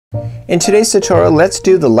In today's tutorial, let's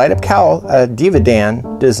do the light up cowl Diva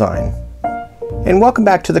Dan design. And welcome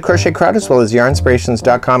back to the Crochet Crowd as well as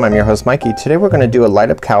yarnspirations.com. I'm your host Mikey. Today we're going to do a light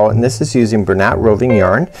up cowl, and this is using Bernat roving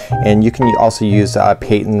yarn, and you can also use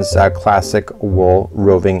Peyton's classic wool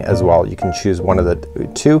roving as well. You can choose one of the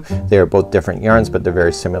two. They are both different yarns, but they're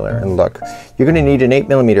very similar in look. You're going to need an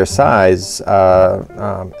 8mm size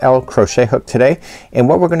L crochet hook today, and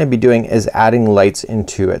what we're going to be doing is adding lights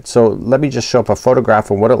into it. So let me just show up a photograph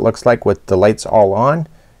of what it looks like with the lights all on.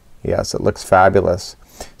 Yes, it looks fabulous.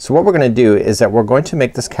 So what we're going to do is that we're going to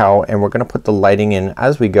make this cowl, and we're going to put the lighting in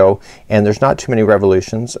as we go, and there's not too many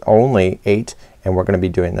revolutions, only 8, and we're going to be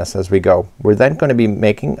doing this as we go. We're then going to be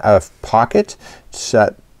making a pocket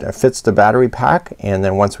that fits the battery pack, and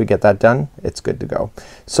then once we get that done, it's good to go.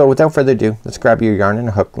 So without further ado, let's grab your yarn and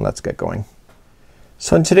a hook and let's get going.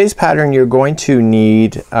 So in today's pattern you're going to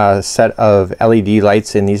need a set of LED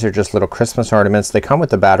lights, and these are just little Christmas ornaments. They come with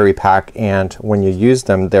the battery pack, and when you use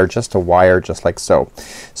them they're just a wire just like so.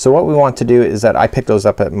 So what we want to do is that I picked those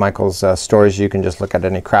up at Michael's stores. You can just look at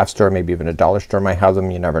any craft store, maybe even a dollar store might have them,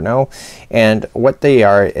 you never know. And what they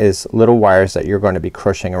are is little wires that you're going to be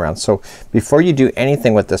crocheting around. So before you do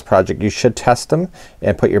anything with this project you should test them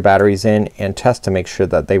and put your batteries in and test to make sure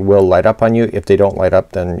that they will light up on you. If they don't light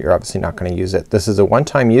up, then you're obviously not going to use it. This is a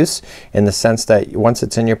one-time use in the sense that once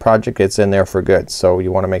it's in your project it's in there for good. So you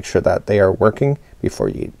want to make sure that they are working before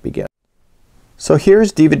you begin. So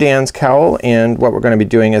here's Diva Dan's cowl, and what we're going to be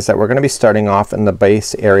doing is that we're going to be starting off in the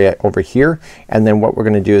base area over here, and then what we're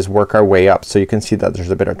going to do is work our way up. So you can see that there's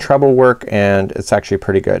a bit of treble work and it's actually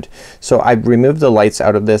pretty good. So I've removed the lights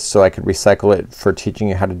out of this so I could recycle it for teaching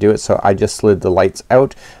you how to do it. So I just slid the lights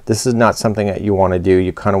out. This is not something that you want to do.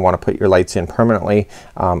 You kind of want to put your lights in permanently.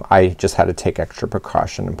 I just had to take extra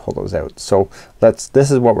precaution and pull those out. So this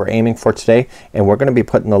is what we're aiming for today, and we're going to be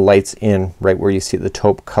putting the lights in right where you see the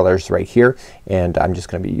taupe colors right here, and I'm just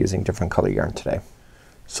going to be using different color yarn today.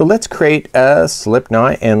 So let's create a slip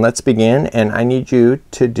knot and let's begin, and I need you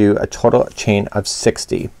to do a total chain of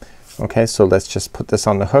 60. Okay, so let's just put this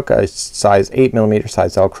on the hook, a size 8mm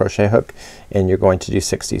size L crochet hook, and you're going to do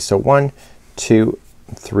 60. So 1, 2,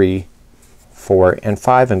 3, 4, and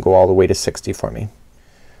 5, and go all the way to 60 for me.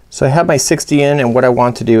 So I have my 60 in, and what I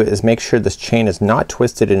want to do is make sure this chain is not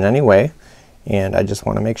twisted in any way, and I just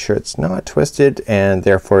want to make sure it's not twisted, and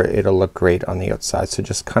therefore it'll look great on the outside. So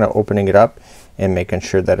just kind of opening it up and making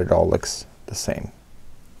sure that it all looks the same.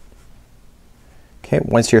 Okay,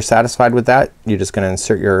 once you're satisfied with that, you're just going to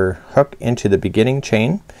insert your hook into the beginning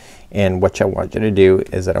chain, and what I want you to do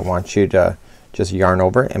is that I want you to just yarn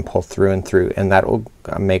over and pull through and through, and that will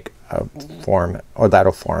make a form, or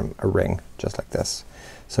that'll form a ring just like this.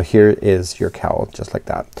 So here is your cowl just like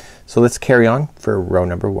that. So let's carry on for row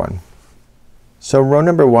number 1. So row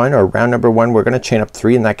number 1, or round number 1, we're going to chain up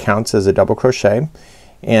 3, and that counts as a double crochet.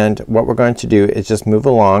 And what we're going to do is just move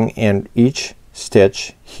along, and each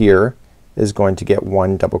stitch here is going to get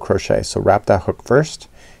 1 double crochet. So wrap that hook first,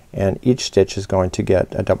 and each stitch is going to get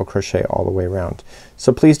a double crochet all the way around.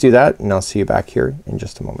 So please do that, and I'll see you back here in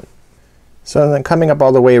just a moment. So then coming up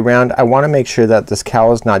all the way around, I want to make sure that this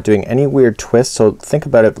cowl is not doing any weird twists. So think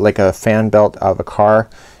about it like a fan belt of a car,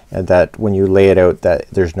 and that when you lay it out that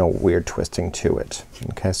there's no weird twisting to it.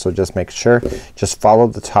 Okay, so just make sure, just follow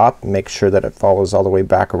the top, make sure that it follows all the way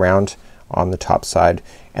back around on the top side,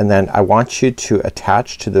 and then I want you to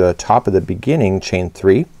attach to the top of the beginning chain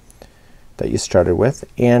 3 that you started with,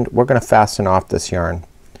 and we're going to fasten off this yarn.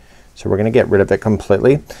 So we're going to get rid of it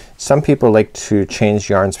completely. Some people like to change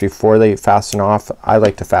yarns before they fasten off. I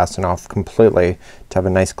like to fasten off completely to have a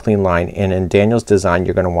nice clean line, and in Daniel's design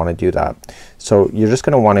you're going to want to do that. So you're just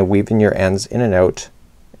going to want to weave in your ends in and out.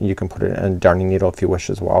 You can put it in a darning needle if you wish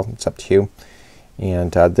as well. It's up to you.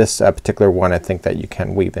 And this particular one I think that you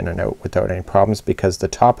can weave in and out without any problems, because the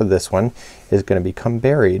top of this one is going to become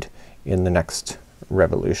buried in the next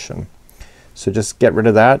revolution. So just get rid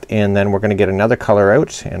of that, and then we're going to get another color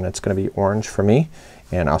out, and it's going to be orange for me,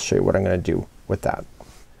 and I'll show you what I'm going to do with that.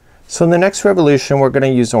 So in the next revolution we're going to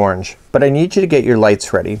use orange, but I need you to get your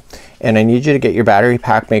lights ready, and I need you to get your battery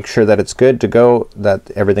pack, make sure that it's good to go,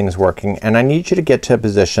 that everything is working, and I need you to get to a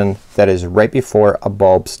position that is right before a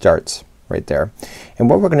bulb starts right there. And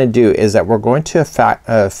what we're going to do is that we're going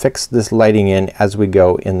to fix this lighting in as we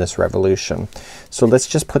go in this revolution. So let's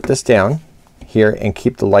just put this down here and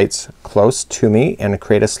keep the lights close to me and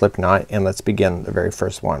create a slip knot, and let's begin the very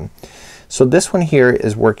first one. So this one here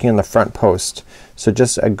is working on the front post. So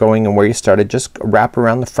just going and where you started, just wrap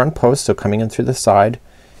around the front post, so coming in through the side,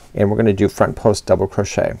 and we're going to do front post double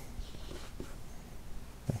crochet.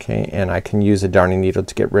 Okay, and I can use a darning needle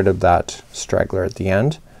to get rid of that straggler at the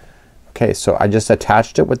end. Okay, so I just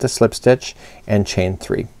attached it with the slip stitch and chain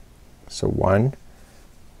 3. So 1,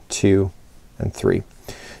 2, and 3.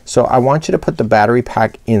 So I want you to put the battery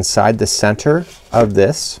pack inside the center of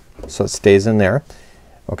this so it stays in there.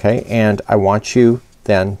 Okay, and I want you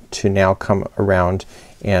then to now come around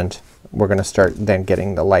and we're gonna start then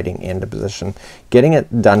getting the lighting into position. Getting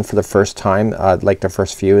it done for the first time, like the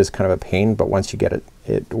first few, is kind of a pain, but once you get it,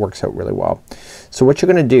 it works out really well. So what you're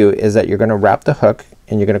gonna do is that you're gonna wrap the hook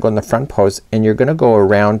and you're gonna go in the front post and you're gonna go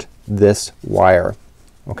around this wire.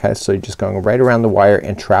 Okay, so you're just going right around the wire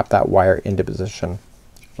and trap that wire into position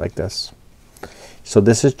like this. So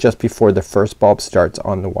this is just before the first bulb starts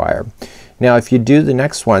on the wire. Now if you do the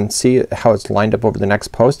next one, see how it's lined up over the next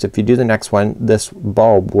post? If you do the next one, this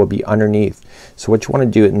bulb will be underneath. So what you want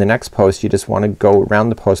to do in the next post, you just want to go around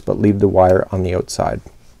the post but leave the wire on the outside.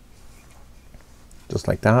 Just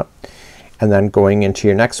like that. And then going into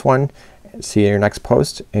your next one, see your next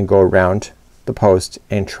post and go around the post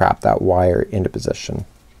and trap that wire into position.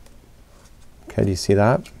 Okay, do you see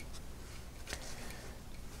that?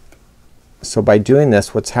 So by doing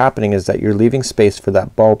this, what's happening is that you're leaving space for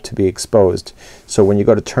that bulb to be exposed. So when you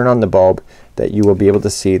go to turn on the bulb, that you will be able to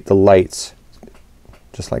see the lights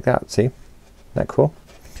just like that. See? Isn't that cool?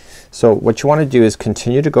 So what you want to do is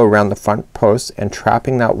continue to go around the front post and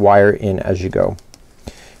trapping that wire in as you go.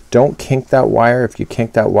 Don't kink that wire. If you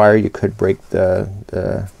kink that wire, you could break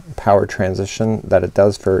the power transition that it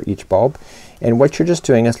does for each bulb. And what you're just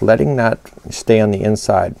doing is letting that stay on the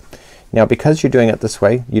inside. Now because you're doing it this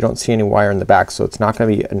way, you don't see any wire in the back, so it's not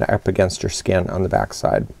going to be up against your skin on the back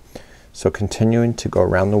side. So continuing to go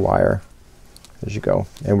around the wire as you go.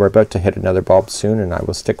 And we're about to hit another bulb soon and I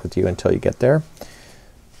will stick with you until you get there.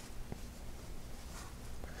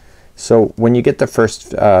 So when you get the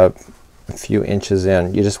first few inches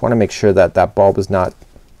in, you just want to make sure that that bulb is not,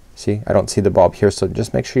 see, I don't see the bulb here, so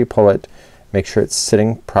just make sure you pull it, make sure it's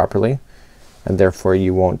sitting properly, and therefore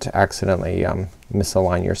you won't accidentally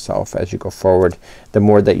misalign yourself as you go forward. The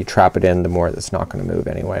more that you trap it in, the more it's not going to move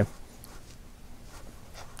anyway.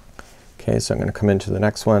 Okay, so I'm going to come into the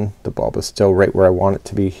next one. The bulb is still right where I want it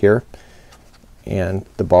to be here, and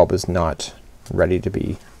the bulb is not ready to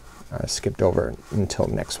be skipped over until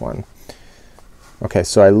the next one. Okay,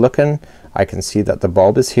 so I look in, I can see that the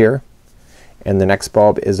bulb is here and the next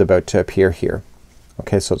bulb is about to appear here.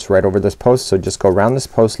 Okay, so it's right over this post, so just go around this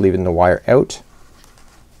post leaving the wire out.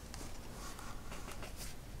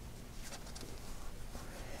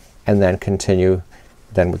 And then continue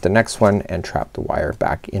then with the next one and trap the wire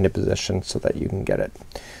back into position so that you can get it.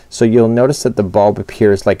 So you'll notice that the bulb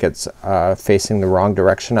appears like it's facing the wrong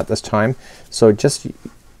direction at this time. So just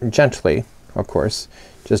gently, of course,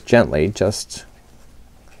 just gently, just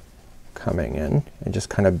coming in and just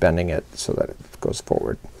kind of bending it so that it goes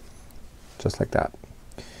forward. Just like that.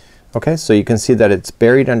 Okay, so you can see that it's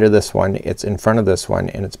buried under this one, it's in front of this one,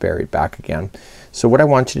 and it's buried back again. So what I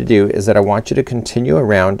want you to do is that I want you to continue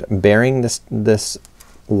around burying this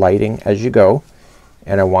lighting as you go,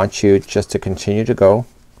 and I want you just to continue to go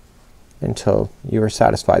until you are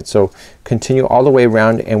satisfied. So continue all the way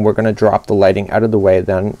around and we're gonna drop the lighting out of the way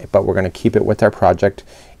then, but we're gonna keep it with our project,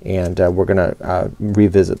 and we're gonna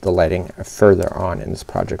revisit the lighting further on in this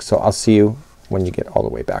project. So I'll see you when you get all the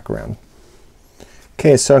way back around.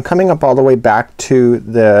 Okay, so I'm coming up all the way back to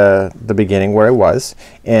the beginning where I was,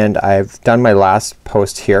 and I've done my last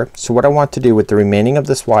post here. So what I want to do with the remaining of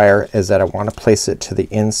this wire is that I want to place it to the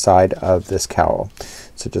inside of this cowl.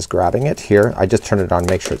 So just grabbing it here, I just turn it on,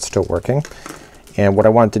 make sure it's still working, and what I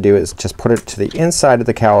want to do is just put it to the inside of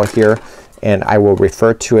the cowl here, and I will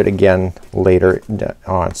refer to it again later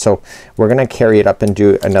on. So we're gonna carry it up and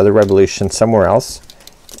do another revolution somewhere else.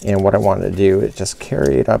 And what I want to do is just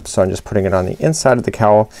carry it up, so I'm just putting it on the inside of the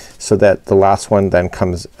cowl so that the last one then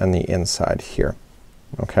comes on the inside here.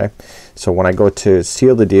 Okay, so when I go to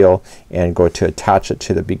seal the deal and go to attach it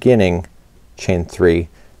to the beginning, chain 3,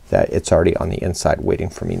 that it's already on the inside waiting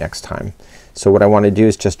for me next time. So what I want to do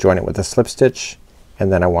is just join it with a slip stitch,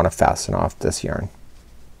 and then I want to fasten off this yarn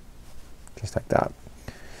just like that.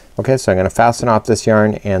 Okay, so I'm gonna fasten off this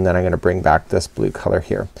yarn, and then I'm gonna bring back this blue color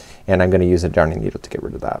here, and I'm gonna use a darning needle to get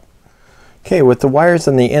rid of that. Okay, with the wires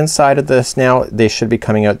on the inside of this now, they should be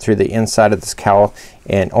coming out through the inside of this cowl,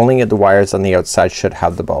 and only the wires on the outside should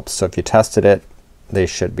have the bulbs. So if you tested it, they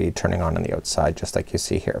should be turning on the outside just like you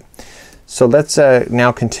see here. So let's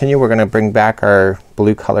now continue. We're gonna bring back our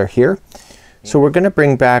blue color here. So we're gonna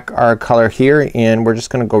bring back our color here, and we're just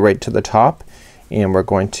gonna go right to the top, and we're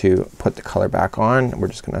going to put the color back on. We're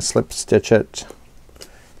just gonna slip stitch it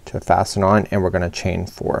to fasten on, and we're gonna chain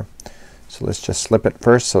 4. So let's just slip it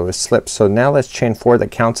first, so it slips. So now let's chain 4.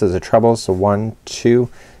 That counts as a treble. So 1, 2,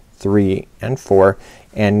 3 and 4,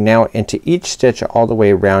 and now into each stitch all the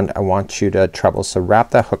way around I want you to treble. So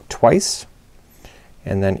wrap that hook twice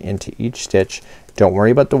and then into each stitch. Don't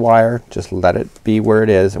worry about the wire, just let it be where it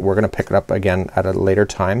is. We're gonna pick it up again at a later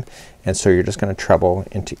time, and so you're just gonna treble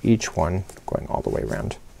into each one going all the way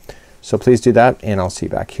around. So please do that, and I'll see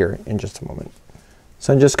you back here in just a moment.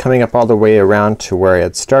 So I'm just coming up all the way around to where I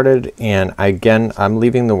had started, and again I'm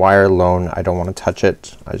leaving the wire alone. I don't want to touch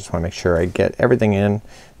it. I just want to make sure I get everything in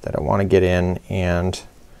that I want to get in, and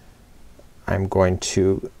I'm going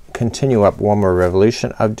to continue up one more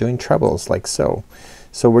revolution of doing trebles like so.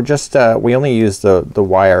 So we're just we only use the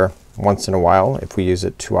wire once in a while. If we use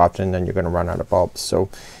it too often then you're gonna run out of bulbs. So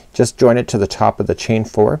just join it to the top of the chain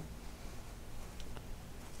 4.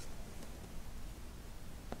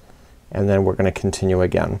 And then we're gonna continue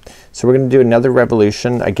again. So we're gonna do another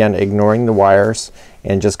revolution, again ignoring the wires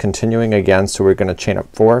and just continuing again. So we're gonna chain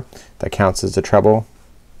up 4. That counts as a treble.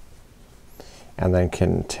 And then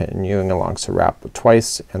continuing along. So wrap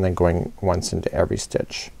twice and then going once into every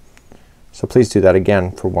stitch. So please do that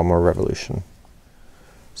again for one more revolution.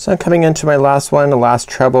 So I'm coming into my last one, the last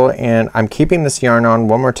treble, and I'm keeping this yarn on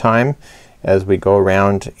one more time as we go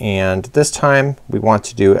around, and this time we want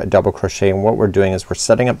to do a double crochet, and what we're doing is we're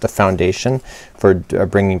setting up the foundation for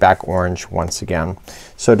bringing back orange once again.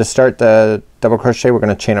 So to start the double crochet we're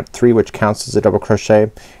gonna chain up 3, which counts as a double crochet,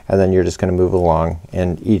 and then you're just gonna move along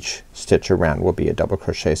and each stitch around will be a double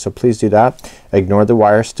crochet. So please do that. Ignore the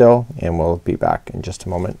wire still, and we'll be back in just a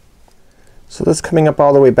moment. So this coming up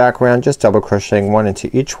all the way back around, just double crocheting 1 into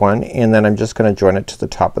each one, and then I'm just gonna join it to the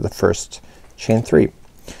top of the first chain 3.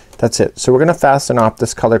 That's it. So we're gonna fasten off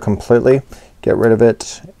this color completely, get rid of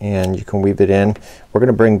it, and you can weave it in. We're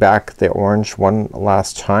gonna bring back the orange one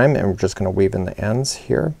last time, and we're just gonna weave in the ends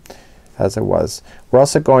here as it was. We're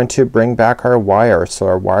also going to bring back our wire. So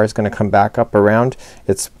our wire is gonna come back up around.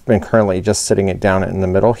 It's been currently just sitting it down in the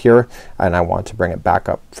middle here, and I want to bring it back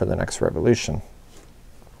up for the next revolution.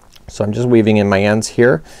 So I'm just weaving in my ends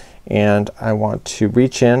here, and I want to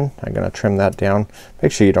reach in. I'm gonna trim that down.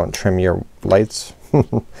 Make sure you don't trim your lights.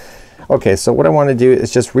 Okay, so what I want to do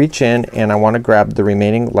is just reach in, and I want to grab the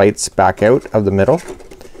remaining lights back out of the middle.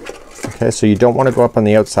 Okay, so you don't want to go up on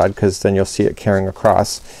the outside because then you'll see it carrying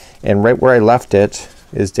across, and right where I left it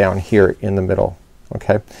is down here in the middle.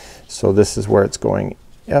 Okay, so this is where it's going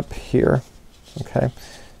up here. Okay,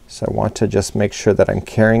 so I want to just make sure that I'm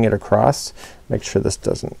carrying it across. Make sure this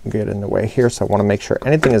doesn't get in the way here. So I want to make sure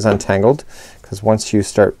anything is untangled, because once you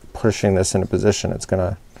start pushing this into position it's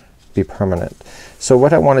gonna be permanent. So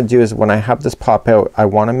what I want to do is when I have this pop out, I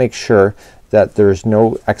want to make sure that there's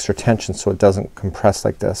no extra tension so it doesn't compress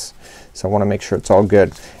like this. So I want to make sure it's all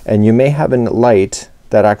good. And you may have a light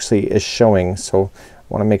that actually is showing, so I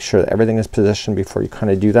want to make sure that everything is positioned before you kind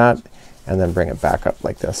of do that, and then bring it back up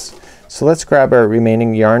like this. So let's grab our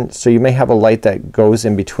remaining yarn. So you may have a light that goes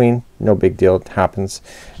in between. No big deal, it happens.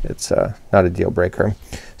 It's not a deal breaker.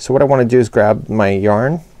 So what I want to do is grab my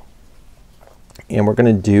yarn, and we're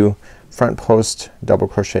gonna do front post double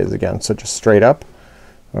crochets again. So just straight up.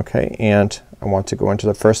 Okay, and I want to go into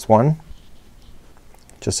the first one,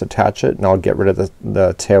 just attach it, and I'll get rid of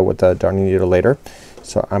the tail with the darning needle later.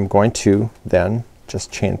 So I'm going to then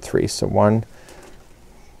just chain 3. So 1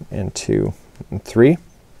 and 2 and 3.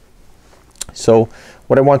 So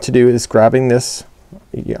what I want to do is grabbing this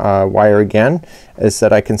wire again, is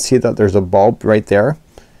that I can see that there's a bulb right there.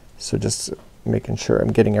 So just making sure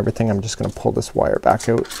I'm getting everything, I'm just gonna pull this wire back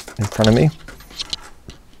out in front of me.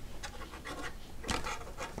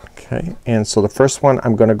 Okay, and so the first one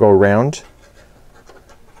I'm gonna go around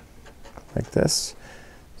like this.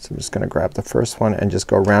 So I'm just gonna grab the first one and just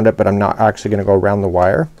go around it, but I'm not actually gonna go around the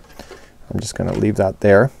wire. I'm just gonna leave that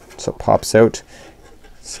there so it pops out.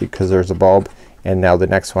 See, because there's a bulb. And now the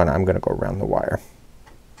next one I'm gonna go around the wire.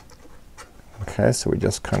 Okay, so we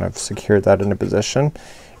just kind of secured that into position,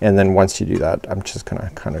 and then once you do that I'm just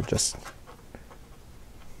gonna kind of just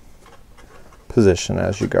position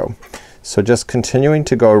as you go. So just continuing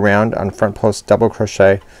to go around on front post double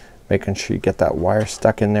crochet, making sure you get that wire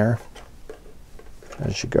stuck in there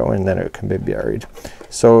as you go, and then it can be buried.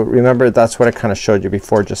 So remember, that's what I kind of showed you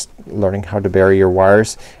before, just learning how to bury your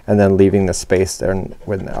wires and then leaving the space there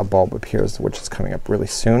when a bulb appears, which is coming up really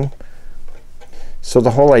soon. So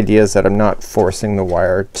the whole idea is that I'm not forcing the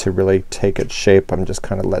wire to really take its shape. I'm just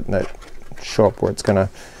kind of letting it show up where it's gonna.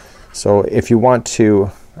 So if you want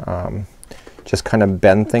to just kind of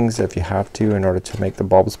bend things if you have to in order to make the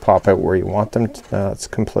bulbs pop out where you want them to, it's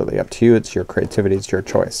completely up to you. It's your creativity, it's your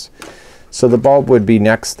choice. So the bulb would be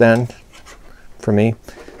next then for me.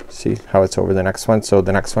 See how it's over the next one. So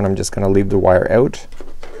the next one I'm just gonna leave the wire out,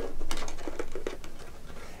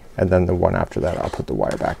 and then the one after that I'll put the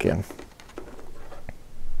wire back in.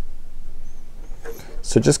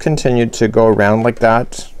 So just continue to go around like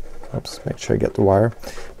that. Oops, make sure you get the wire.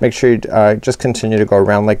 Make sure you just continue to go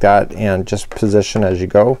around like that and just position as you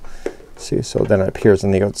go. See, so then it appears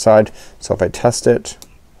on the outside. So if I test it,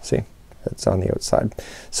 see, it's on the outside.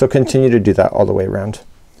 So continue to do that all the way around.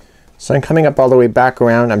 So I'm coming up all the way back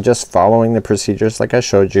around. I'm just following the procedures like I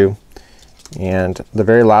showed you. And the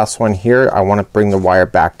very last one here, I want to bring the wire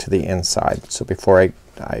back to the inside. So before I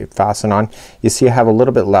fasten on, you see I have a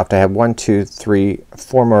little bit left. I have 1, 2, 3,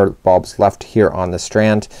 4 more bulbs left here on the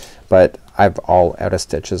strand, but I've all out of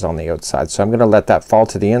stitches on the outside. So I'm gonna let that fall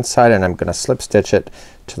to the inside, and I'm gonna slip stitch it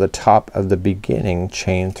to the top of the beginning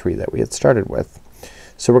chain 3 that we had started with.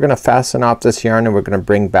 So we're gonna fasten off this yarn, and we're gonna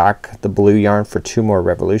bring back the blue yarn for 2 more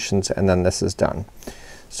revolutions, and then this is done.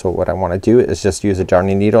 So what I want to do is just use a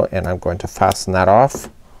darning needle, and I'm going to fasten that off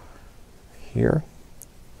here,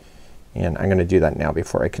 and I'm gonna do that now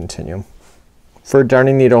before I continue. For a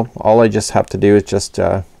darning needle, all I just have to do is just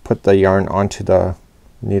put the yarn onto the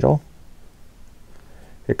needle.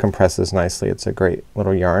 It compresses nicely. It's a great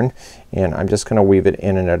little yarn, and I'm just gonna weave it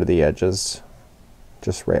in and out of the edges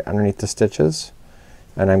just right underneath the stitches,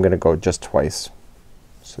 and I'm gonna go just twice.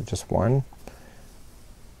 So just 1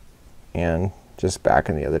 and just back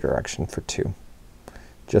in the other direction for 2.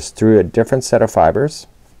 Just through a different set of fibers.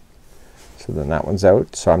 So then that one's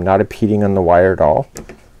out. So I'm not impeding on the wire at all.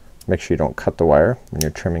 Make sure you don't cut the wire when you're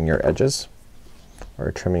trimming your edges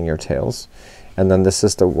or trimming your tails. And then this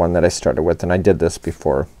is the one that I started with, and I did this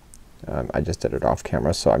before. I just did it off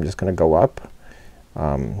camera. So I'm just gonna go up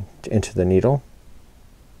into the needle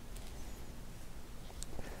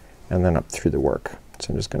and then up through the work. So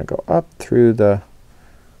I'm just gonna go up through the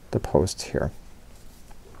post here,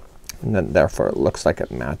 and then therefore it looks like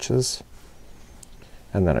it matches.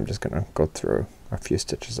 And then I'm just gonna go through a few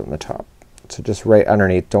stitches on the top. So just right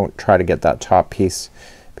underneath. Don't try to get that top piece,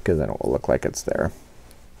 because then it will look like it's there.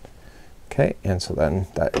 Okay, and so then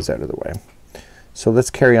that is out of the way. So let's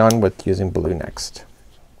carry on with using blue next.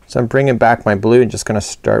 So I'm bringing back my blue and just gonna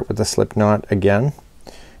start with the slip knot again,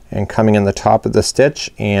 and coming in the top of the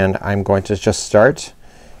stitch, and I'm going to just start,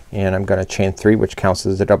 and I'm gonna chain 3, which counts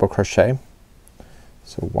as a double crochet.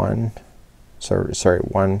 So 1,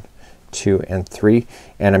 2 and 3,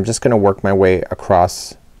 and I'm just gonna work my way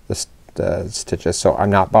across the stitches. So I'm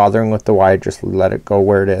not bothering with the wire, just let it go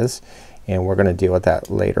where it is, and we're gonna deal with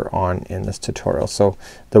that later on in this tutorial. So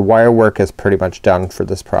the wire work is pretty much done for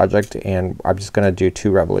this project, and I'm just gonna do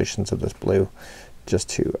 2 revolutions of this blue just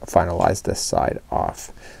to finalize this side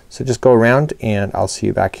off. So just go around, and I'll see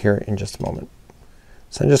you back here in just a moment.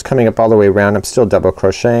 So I'm just coming up all the way around. I'm still double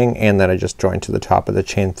crocheting, and then I just joined to the top of the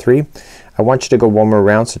chain 3. I want you to go 1 more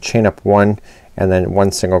round, so chain up 1 and then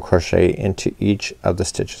 1 single crochet into each of the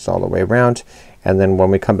stitches all the way around, and then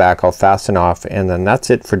when we come back I'll fasten off, and then that's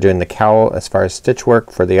it for doing the cowl. As far as stitch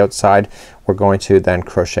work for the outside, we're going to then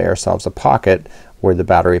crochet ourselves a pocket where the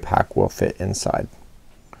battery pack will fit inside.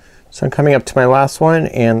 So I'm coming up to my last one,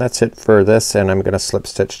 and that's it for this, and I'm gonna slip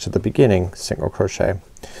stitch to the beginning single crochet.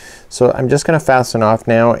 So I'm just gonna fasten off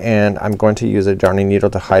now, and I'm going to use a darning needle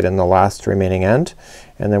to hide in the last remaining end,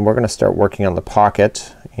 and then we're gonna start working on the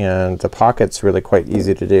pocket, and the pocket's really quite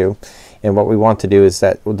easy to do. And what we want to do is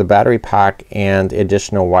that the battery pack and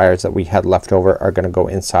additional wires that we had left over are gonna go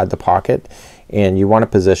inside the pocket, and you want to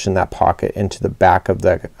position that pocket into the back of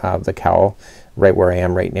the cowl, right where I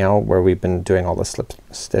am right now, where we've been doing all the slip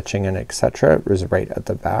stitching and etc. is right at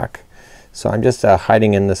the back. So I'm just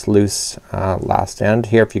hiding in this loose last end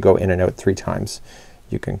here. If you go in and out 3 times,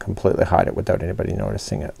 you can completely hide it without anybody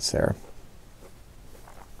noticing it's there.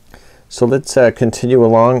 So let's continue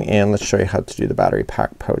along, and let's show you how to do the battery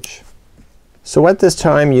pack pouch. So at this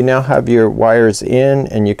time you now have your wires in,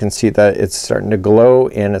 and you can see that it's starting to glow,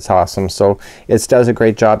 and it's awesome. So it does a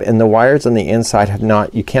great job, and the wires on the inside have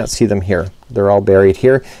not, you can't see them here. They're all buried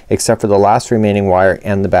here except for the last remaining wire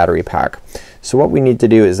and the battery pack. So what we need to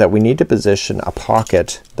do is that we need to position a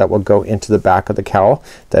pocket that will go into the back of the cowl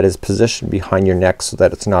that is positioned behind your neck so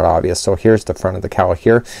that it's not obvious. So here's the front of the cowl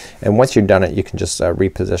here, and once you're done it you can just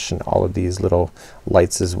reposition all of these little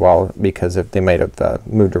lights as well, because if they might have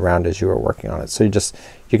moved around as you were working on it. So you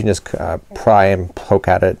can just pry and poke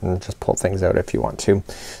at it and just pull things out if you want to.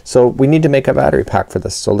 So we need to make a battery pack for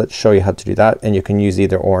this, so let's show you how to do that, and you can use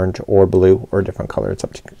either orange or blue or a different color.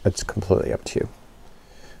 It's completely up to you.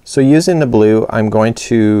 So using the blue, I'm going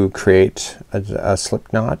to create a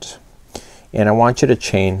slip knot, and I want you to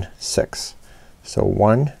chain 6. So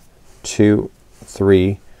 1, 2,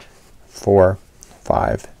 3, 4,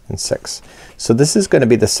 5, and 6. So this is going to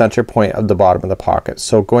be the center point of the bottom of the pocket.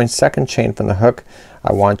 So going second chain from the hook,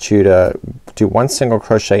 I want you to do 1 single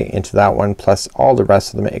crochet into that one plus all the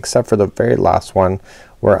rest of them except for the very last one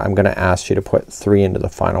where I'm gonna ask you to put 3 into the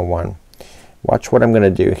final one. Watch what I'm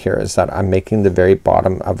gonna do here is that I'm making the very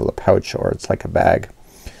bottom of the pouch, or it's like a bag.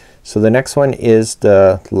 So the next one is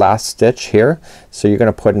the last stitch here. So you're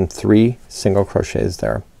gonna put in 3 single crochets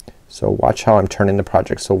there. So watch how I'm turning the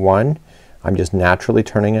project. So 1, I'm just naturally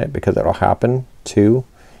turning it because it'll happen, 2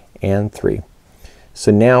 and 3.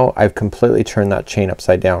 So now I've completely turned that chain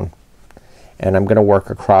upside down and I'm gonna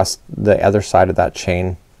work across the other side of that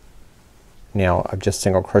chain now of just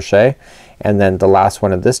single crochet, and then the last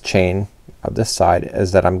one of this chain of this side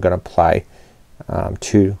is that I'm gonna apply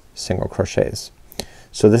 2 single crochets.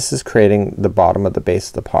 So this is creating the bottom of the base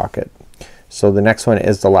of the pocket. So the next one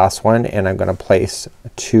is the last one and I'm gonna place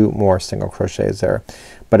 2 more single crochets there.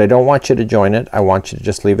 But I don't want you to join it. I want you to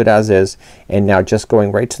just leave it as is, and now just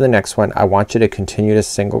going right to the next one, I want you to continue to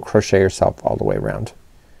single crochet yourself all the way around.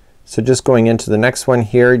 So just going into the next one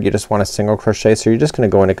here, you just want to single crochet. So you're just gonna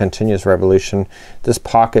go into continuous revolution. This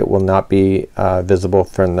pocket will not be visible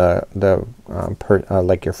from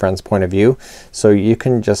like your friend's point of view. So you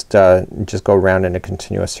can just go around in a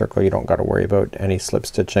continuous circle. You don't got to worry about any slip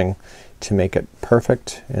stitching to make it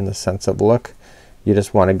perfect in the sense of look. You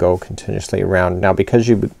just want to go continuously around. Now because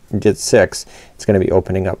you did 6, it's gonna be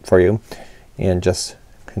opening up for you, and just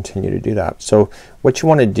continue to do that. So what you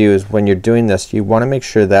want to do is when you're doing this, you want to make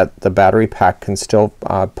sure that the battery pack can still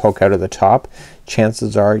poke out of the top.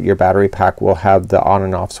 Chances are your battery pack will have the on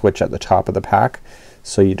and off switch at the top of the pack.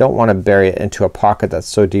 So you don't want to bury it into a pocket that's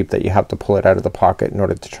so deep that you have to pull it out of the pocket in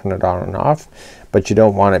order to turn it on and off. But you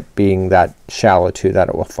don't want it being that shallow too that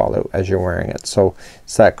it will fall out as you're wearing it. So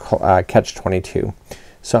it's that catch-22.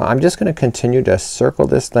 So I'm just gonna continue to circle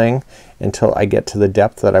this thing until I get to the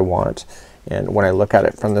depth that I want. And when I look at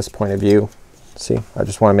it from this point of view, see, I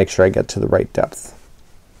just want to make sure I get to the right depth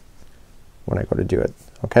when I go to do it.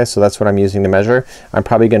 Okay, so that's what I'm using to measure. I'm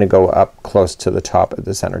probably gonna go up close to the top of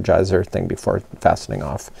this energizer thing before fastening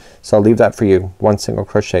off. So I'll leave that for you. 1 single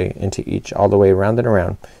crochet into each all the way around and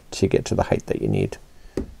around till you get to the height that you need.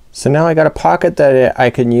 So now I got a pocket that I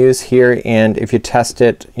can use here, and if you test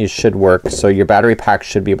it, it should work. So your battery pack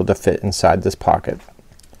should be able to fit inside this pocket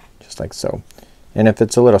just like so. And if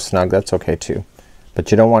it's a little snug, that's okay too.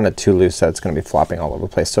 But you don't want it too loose that it's gonna be flopping all over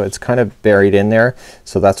the place. So it's kind of buried in there.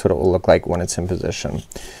 So that's what it will look like when it's in position.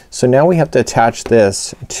 So now we have to attach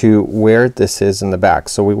this to where this is in the back.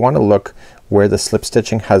 So we want to look where the slip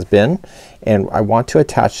stitching has been, and I want to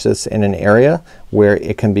attach this in an area where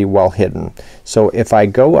it can be well hidden. So if I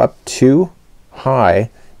go up too high,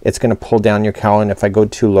 it's gonna pull down your cowl, and if I go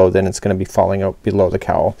too low, then it's gonna be falling out below the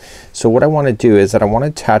cowl. So what I want to do is that I want to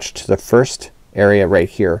attach to the first area right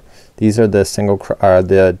here. These are the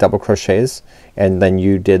the double crochets, and then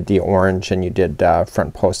you did the orange and you did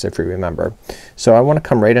front post if you remember. So I want to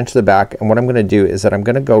come right into the back, and what I'm gonna do is that I'm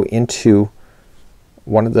gonna go into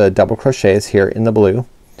one of the double crochets here in the blue,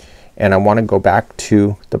 and I want to go back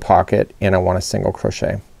to the pocket and I want to single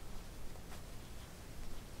crochet.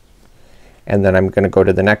 And then I'm gonna go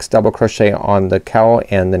to the next double crochet on the cowl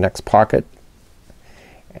and the next pocket,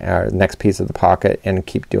 next piece of the pocket, and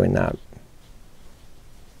keep doing that.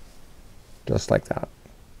 Just like that.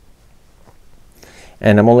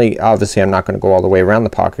 And I'm only, obviously I'm not gonna go all the way around the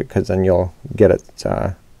pocket because then you'll get it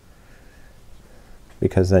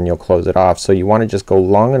because then you'll close it off. So you want to just go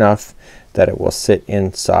long enough that it will sit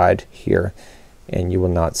inside here and you will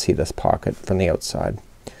not see this pocket from the outside.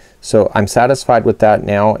 So I'm satisfied with that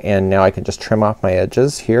now, and now I can just trim off my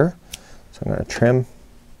edges here. So I'm gonna trim,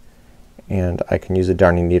 and I can use a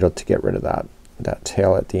darning needle to get rid of that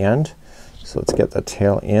tail at the end. So let's get the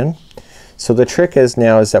tail in. So the trick is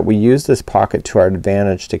now is that we use this pocket to our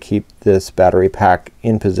advantage to keep this battery pack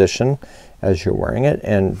in position as you're wearing it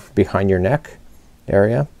and behind your neck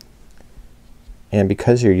area. And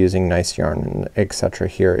because you're using nice yarn and etc.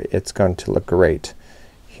 here, it's going to look great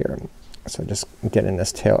here. So just getting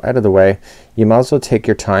this tail out of the way. You might as well take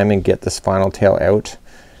your time and get this final tail out,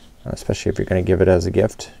 especially if you're gonna give it as a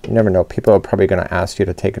gift. You never know, people are probably gonna ask you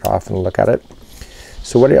to take it off and look at it.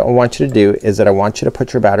 So what I want you to do is that I want you to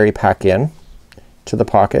put your battery pack in to the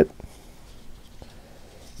pocket,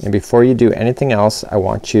 and before you do anything else, I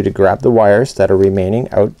want you to grab the wires that are remaining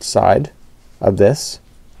outside of this.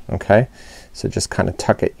 Okay, so just kind of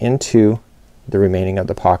tuck it into the remaining of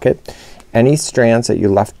the pocket. Any strands that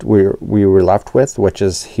we were left with, which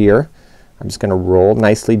is here, I'm just gonna roll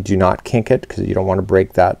nicely. Do not kink it because you don't want to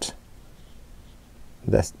break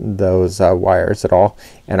those wires at all,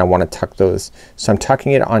 and I want to tuck those. So I'm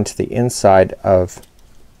tucking it onto the inside of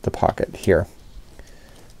the pocket here.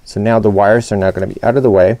 So now the wires are now going to be out of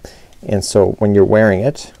the way, and so when you're wearing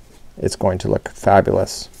it, it's going to look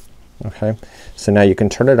fabulous. Okay, so now you can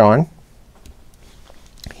turn it on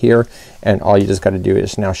here, and all you just got to do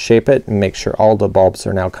is now shape it and make sure all the bulbs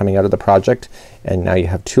are now coming out of the project, and now you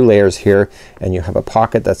have 2 layers here, and you have a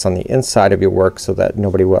pocket that's on the inside of your work so that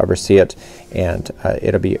nobody will ever see it, and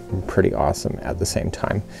it'll be pretty awesome at the same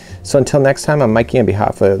time. So until next time, I'm Mikey on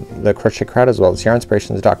behalf of the Crochet Crowd as well as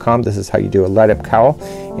yarnspirations.com. This is how you do a light up cowl,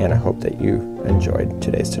 and I hope that you enjoyed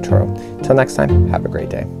today's tutorial. Till next time, have a great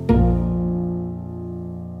day.